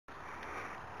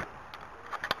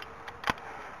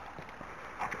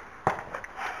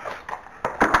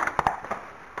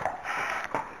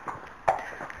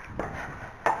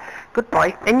Good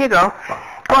boy. In you go.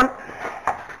 Go on.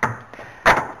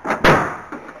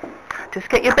 Just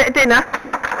get your bit of dinner.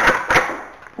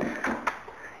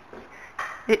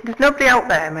 There's nobody out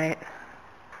there, mate.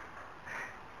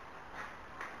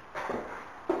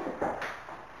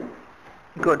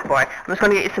 Good boy. I'm just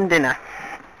going to get you some dinner.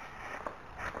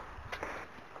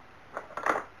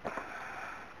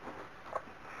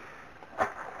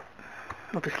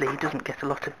 Obviously he doesn't get a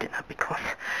lot of dinner because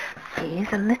he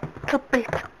is a little bit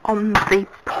on the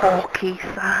porky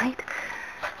side.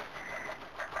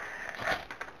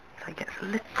 So he gets a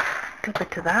little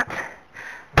bit of that.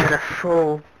 And a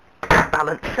full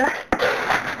balancer,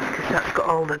 because that's got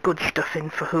all the good stuff in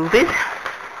for hoovies.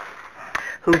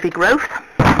 Hoovy growth.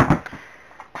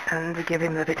 And we give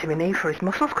him the vitamin E for his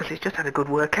muscles because he's just had a good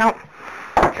workout.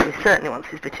 So he certainly wants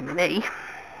his vitamin E.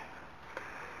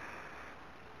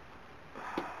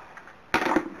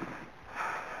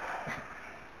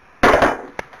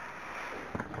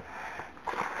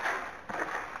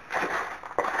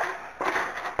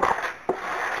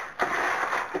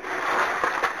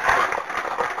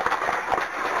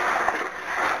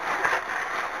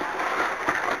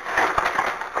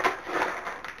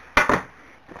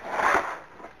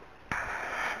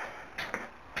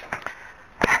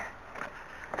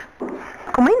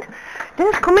 Come in.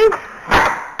 Yes, come in.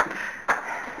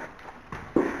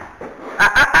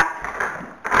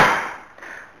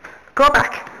 Go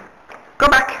back. Go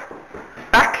back.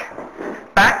 Back.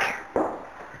 Back.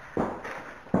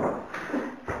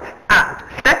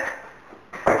 Step.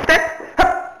 Step.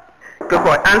 Up. Good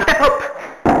boy. And step up.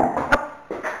 Up.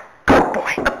 Good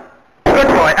boy. Up. Good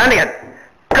boy. And again.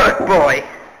 Good boy.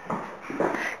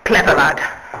 Clever lad.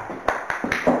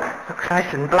 Looks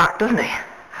nice and black, doesn't he?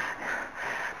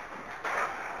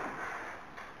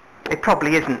 It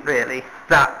probably isn't really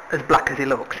that as black as he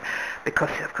looks, because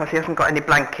of course he hasn't got any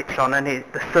blankets on, and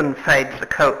the sun fades the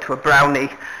coat to a browny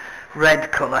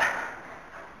red colour.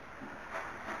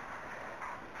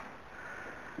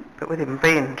 But with him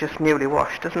being just newly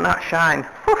washed, doesn't that shine?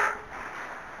 Whew.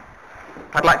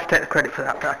 I'd like to take the credit for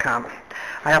that, but I can't.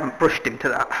 I haven't brushed him to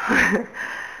that.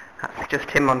 That's just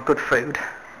him on good food.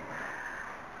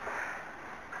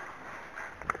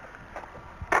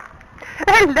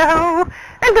 Hello!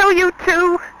 Hello, you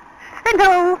two!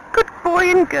 Hello! Good boy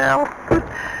and girl.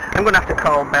 I'm going to have to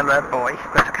call Bella a boy,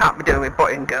 because I can't be doing with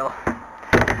boy and girl.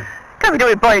 Can't be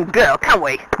doing with boy and girl, can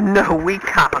we? No, we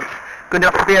can't. Going to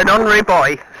have to be an honorary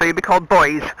boy, so you'll be called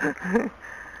boys.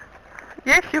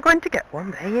 Yes, you're going to get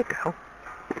one. There you go.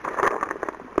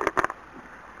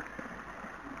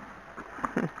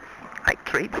 Like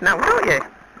treats now, don't you?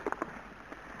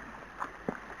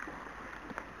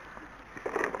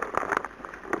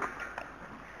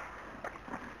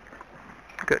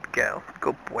 Good girl.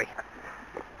 Good boy.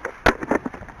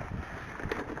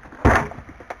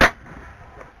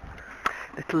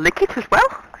 Little lick it as well.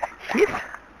 Yes.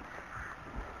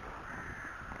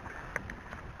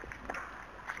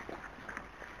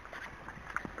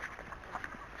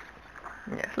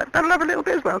 Yes, let Bella have a little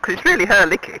bit as well, because it's really her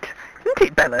lick it. Isn't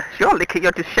it, Bella? It's your lick it,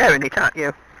 you're just sharing it, aren't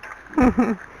you?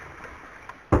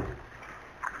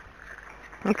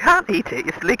 You can't eat it,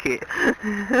 just lick it.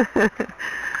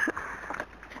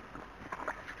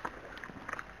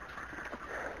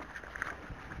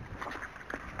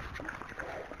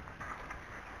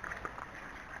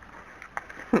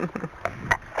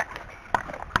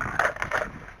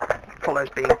 Apollo's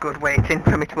being good waiting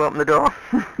for me to open the door.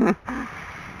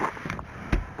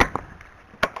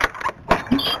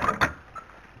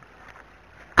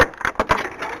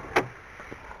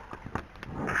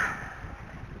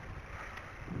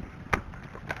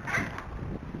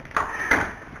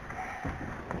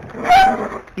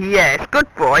 Yes,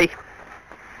 good boy.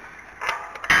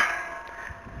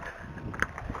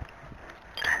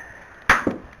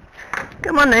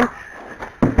 Come on then.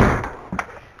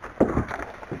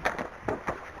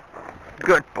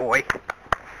 Good boy.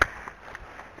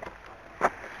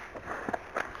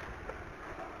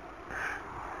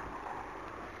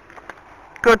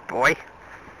 Good boy.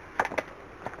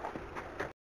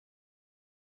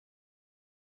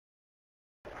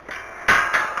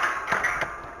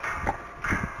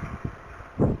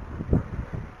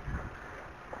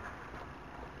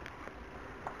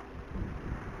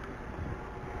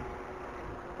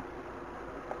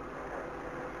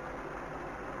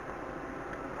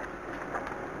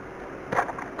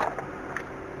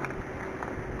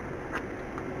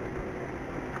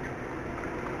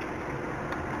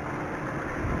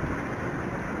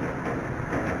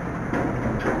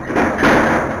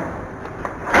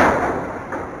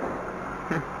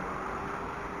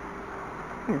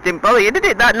 Didn't bother you, did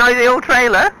it, that noisy old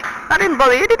trailer? That didn't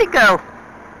bother you, did it, girl?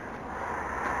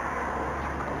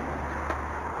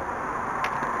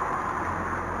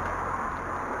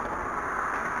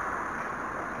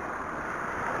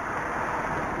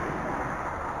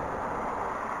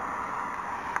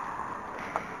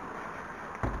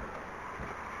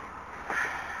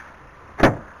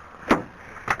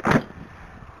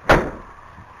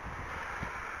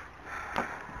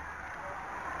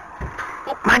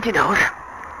 Oh, mind your nose.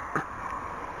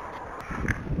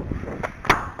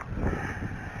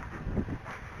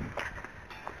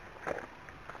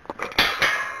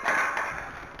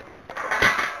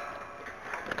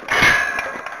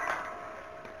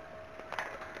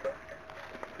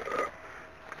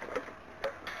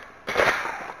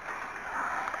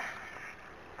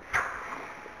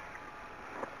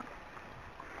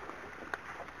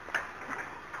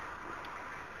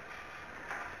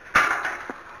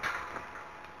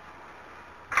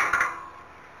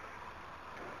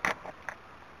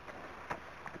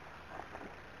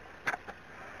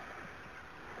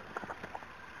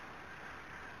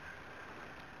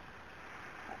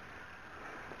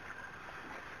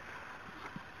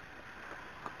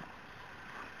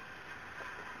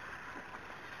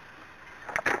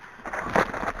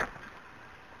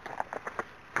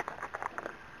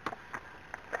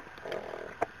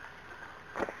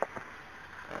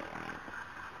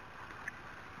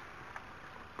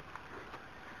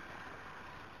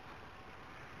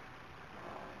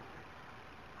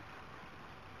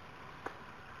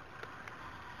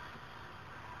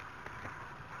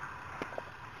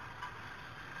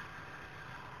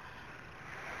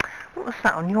 What's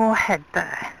that on your head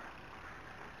there?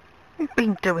 What have you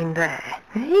been doing there,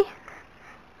 eh? Is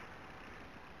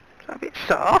that a bit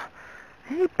sore?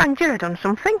 You banged your head on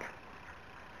something?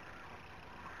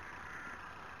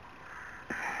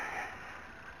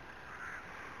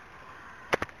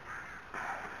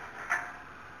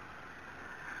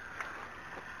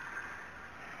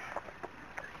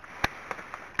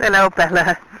 Hello,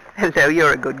 Bella. Hello,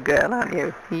 you're a good girl, aren't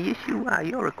you? Yes, you are.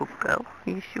 You're a good girl.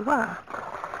 Yes, you are.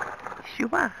 Yes, you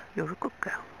are. You're a good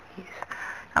girl. Yes.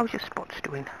 How's your spots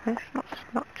doing? It's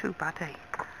not too bad, eh?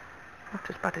 Not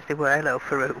as bad as they were. Hello,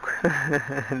 Farouk.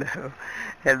 Hello.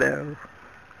 Hello.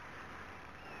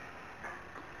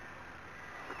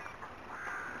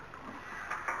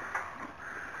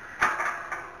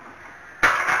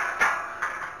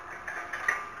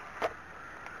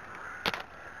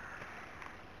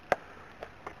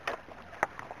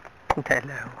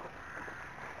 Hello.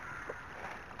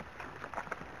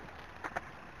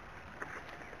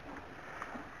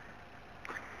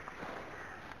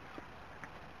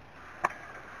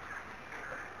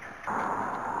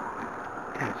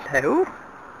 Hello.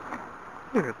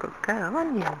 You're a good girl,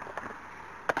 aren't you?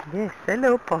 Yes,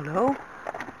 hello, Apollo.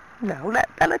 No,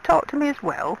 let Bella talk to me as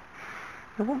well.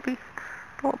 Don't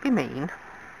be mean.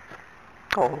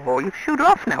 Oh, you've shooed her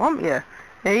off now, haven't you?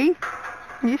 Eh?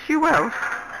 Yes, you have.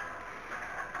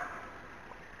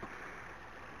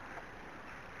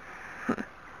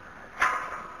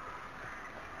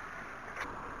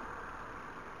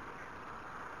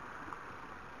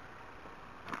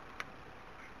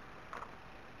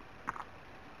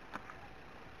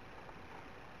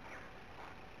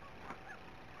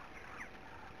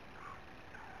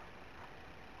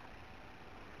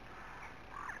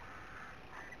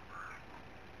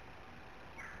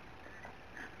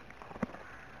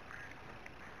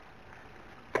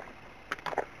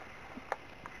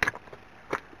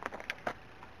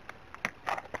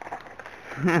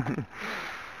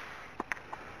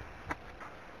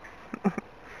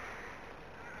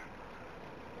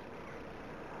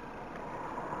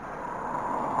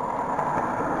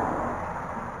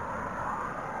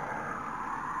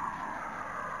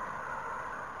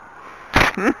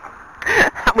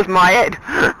 That was my head.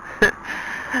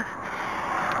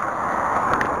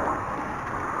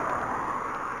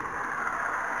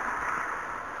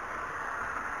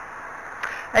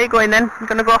 How you going then? You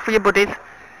gonna go off with your buddies?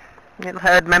 Little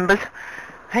herd members.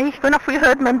 Hey, you going off with your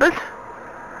herd members?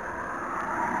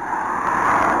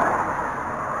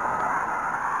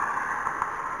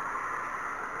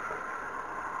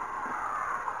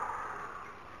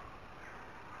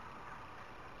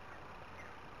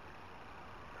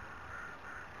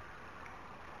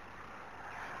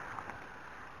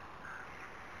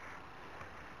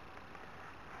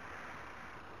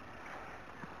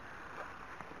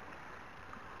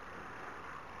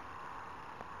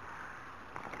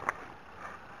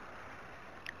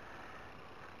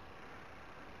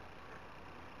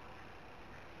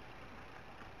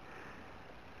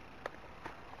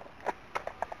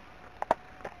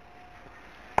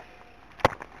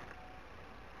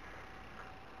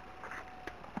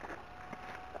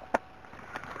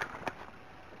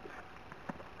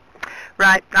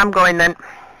 Right, I'm going then.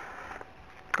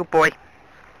 Good boy.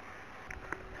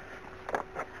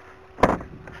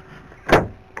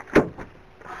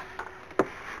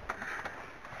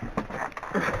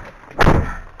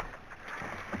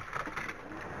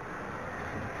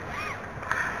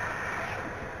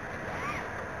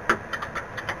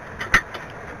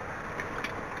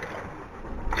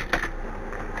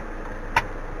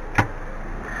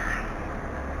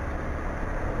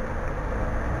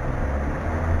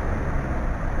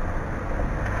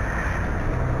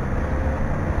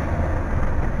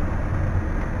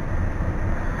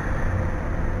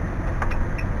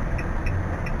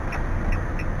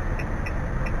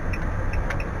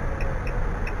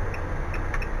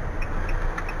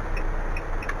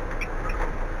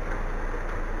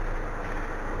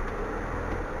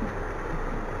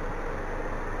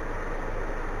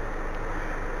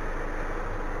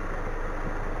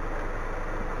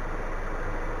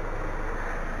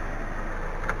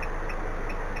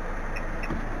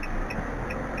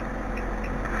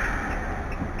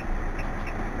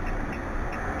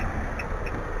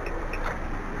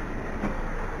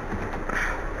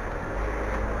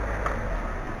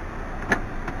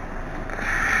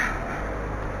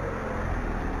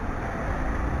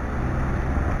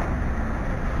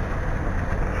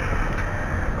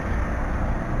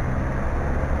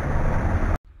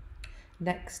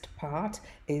 Next part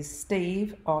is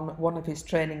Steve on one of his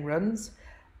training runs.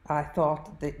 I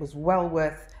thought that it was well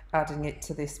worth adding it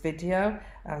to this video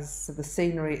as the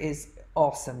scenery is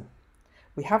awesome.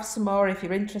 We have some more. If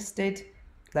you're interested,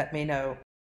 let me know.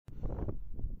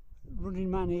 Running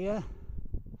man here.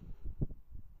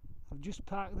 I've just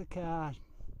parked the car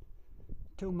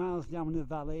 2 miles down the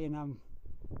valley and I'm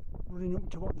running up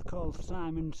to what they call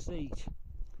Simon's Seat.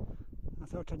 I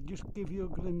thought I'd just give you a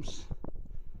glimpse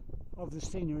of the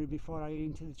scenery before I get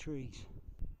into the trees.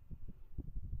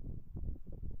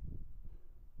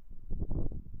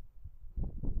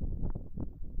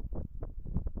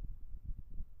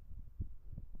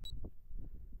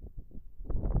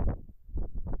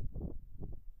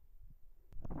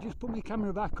 I've just put my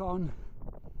camera back on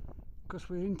because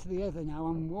we're into the heather now.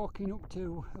 I'm walking up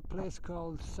to a place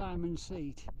called Simon's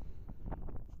Seat.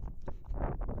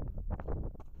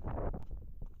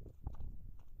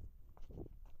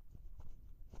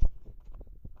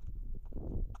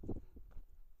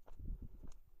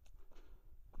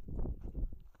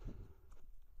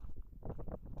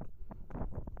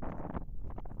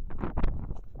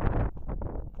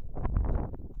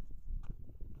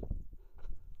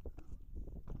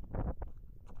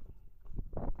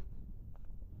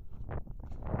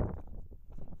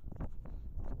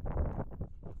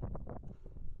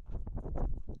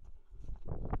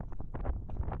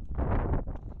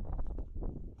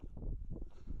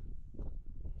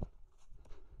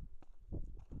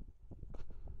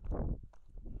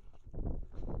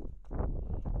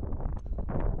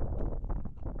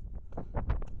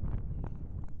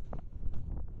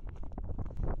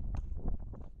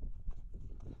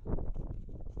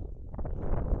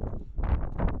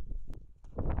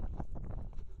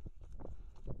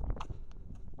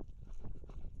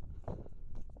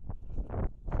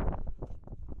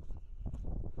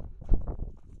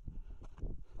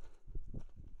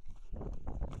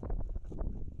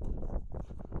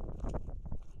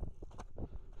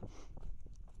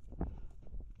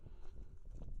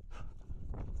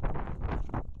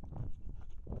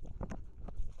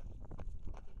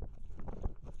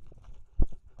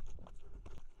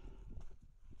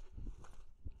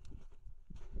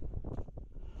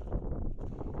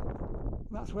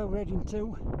 That's where we're heading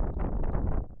to,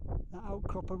 that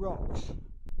outcrop of rocks.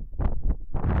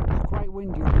 It's quite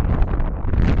windy up here.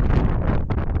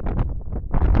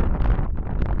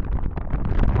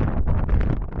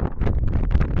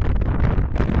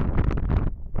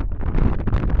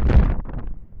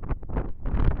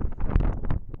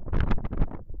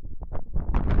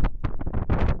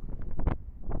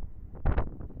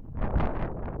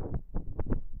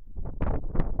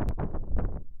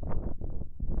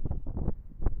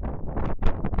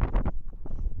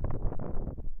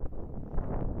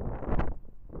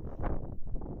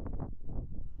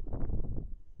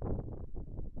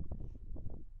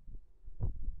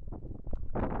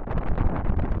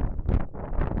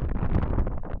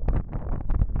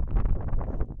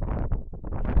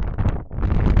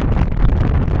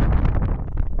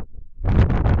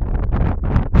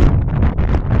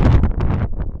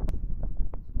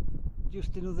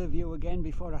 Just another view again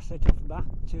before I set off back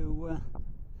to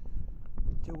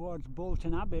towards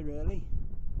Bolton Abbey really.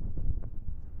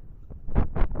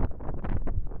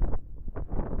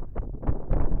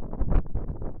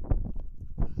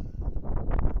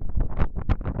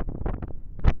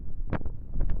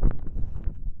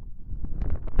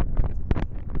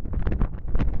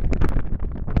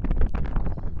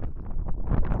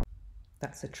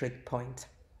 that's a trig point.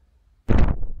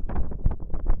 I'm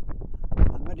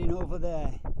heading over there.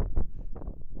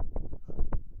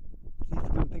 See if I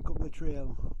can pick up the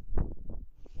trail.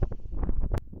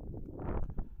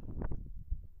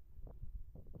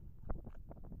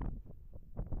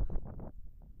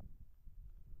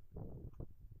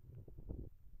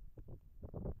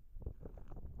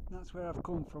 That's where I've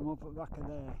come from, up at the back of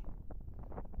there.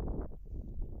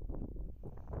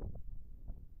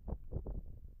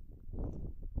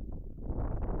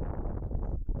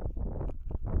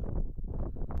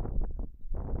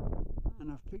 And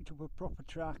I've picked up a proper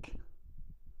track.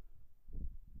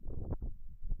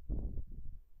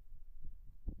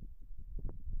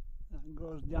 That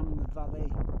goes down the valley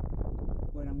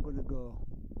where I'm going to go.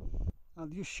 I'll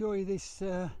just show you this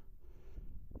heather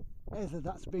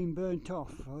that's been burnt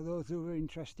off for those who are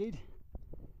interested.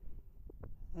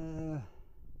 The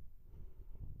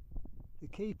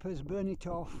keepers burn it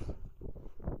off.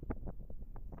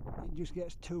 It just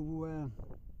gets too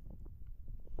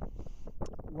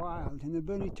wild, and they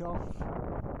burn it off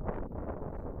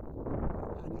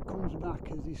and it comes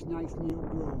back as this nice new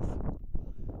growth,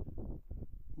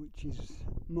 which is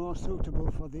more suitable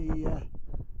for the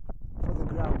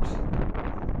grouse,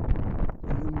 the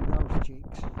young grouse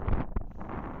chicks.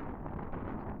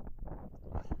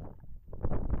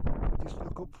 Just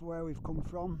look up for where we've come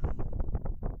from.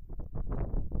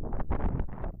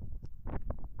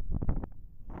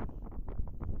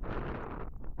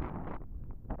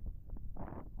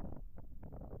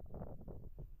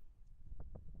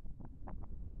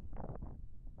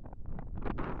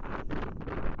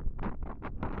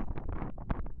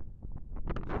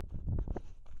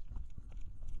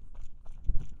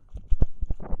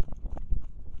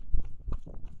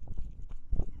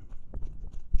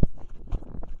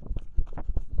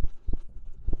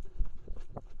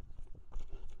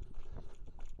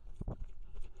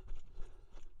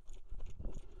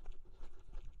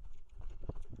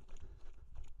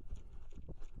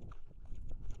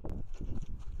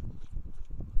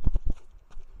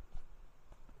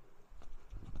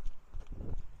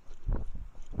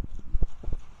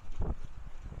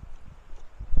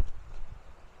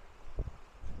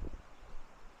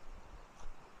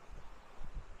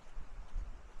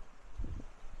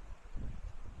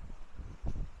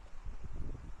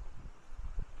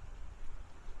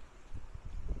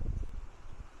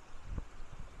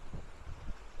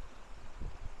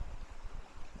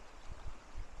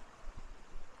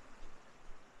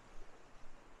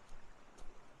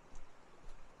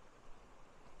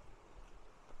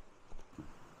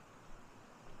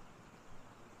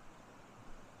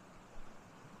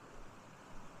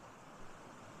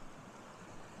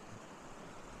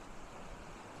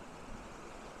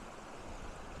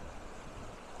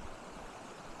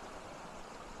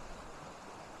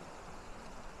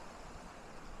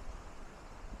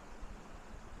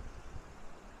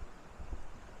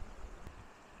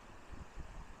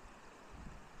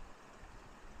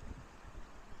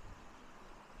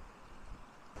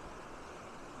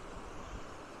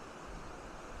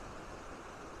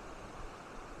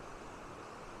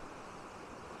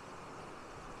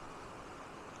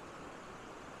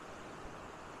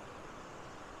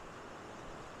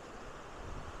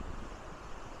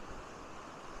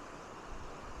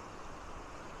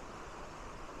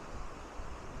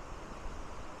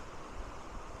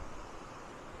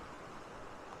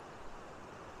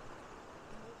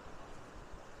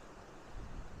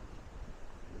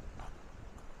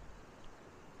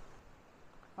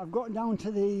 I've got down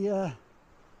to the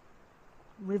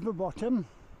river bottom.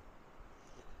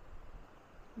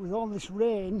 With all this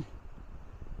rain,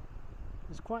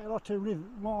 there's quite a lot of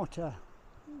water,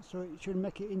 so it should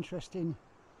make it interesting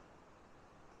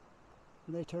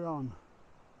later on.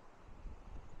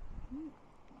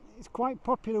 It's quite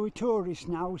popular with tourists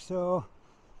now, so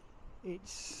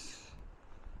it's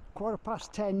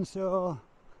 10:15, so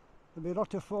there'll be a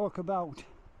lot of folk about.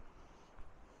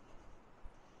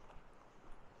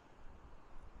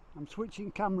 I'm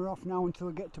switching camera off now until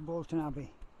I get to Bolton Abbey.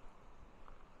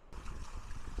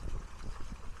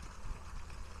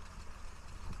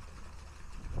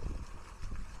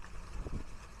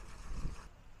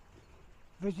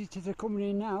 Visitors are coming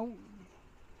in now.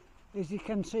 As you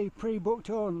can see, pre-booked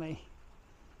only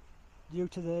due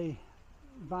to the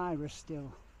virus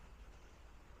still.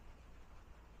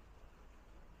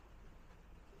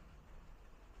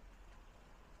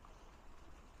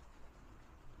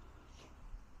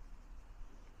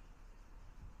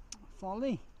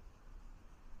 Folly.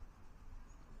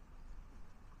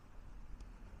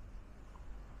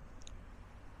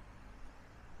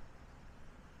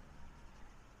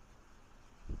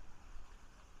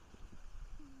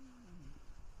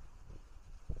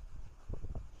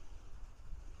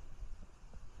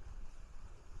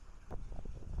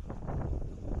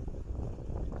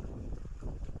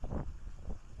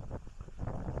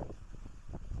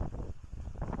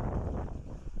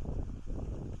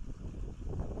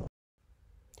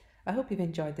 I hope you've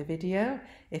enjoyed the video.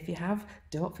 If you have,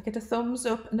 don't forget a thumbs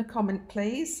up and a comment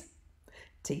please.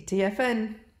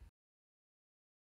 TTFN.